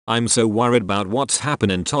I'm so worried about what's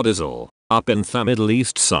happening Todizzle, up in the Middle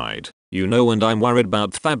East side. You know, and I'm worried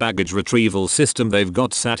about the baggage retrieval system they've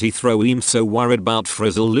got Sati throw. I'm so worried about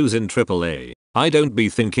Frizzle losing AAA. I don't be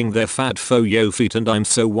thinking they're fat fo yo feet, and I'm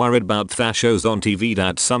so worried about the shows on TV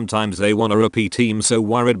that sometimes they wanna repeat. I'm so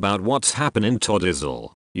worried about what's happening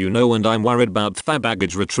Todizzle. You know, and I'm worried about the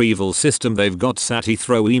baggage retrieval system they've got Sati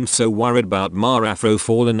throw. I'm so worried about Ma Afro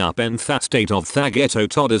falling up in that state of the ghetto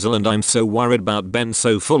Todizzle, and I'm so worried about Ben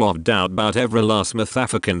so full of doubt about every last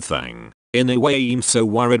African thing. In a way, I'm so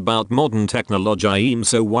worried about modern technology. I'm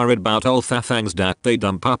so worried about all the things that they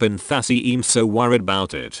dump up in Thassi. I'm so worried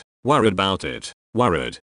about it. Worried about it.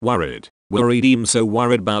 Worried. I'm so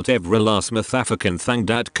worried about every last African thing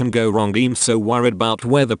that can go wrong. I'm so worried about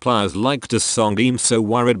whether players like this song. I'm so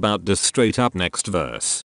worried about this straight up next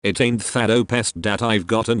verse. It ain't that opest that I've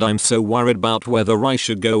got, and I'm so worried about whether I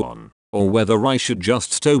should go on or whether I should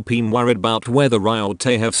just stop. I'm worried about whether I ought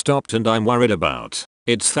to have stopped, and I'm worried about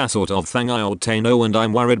it's that sort of thing I ought to know, and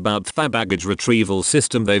I'm worried about the baggage retrieval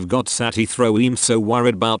system they've got Sati throw. I'm so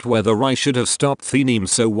worried about whether I should have stopped. I'm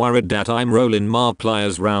so worried that I'm rolling my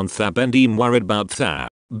pliers round the bend. I'm worried about the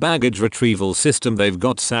baggage retrieval system they've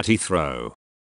got Sati throw.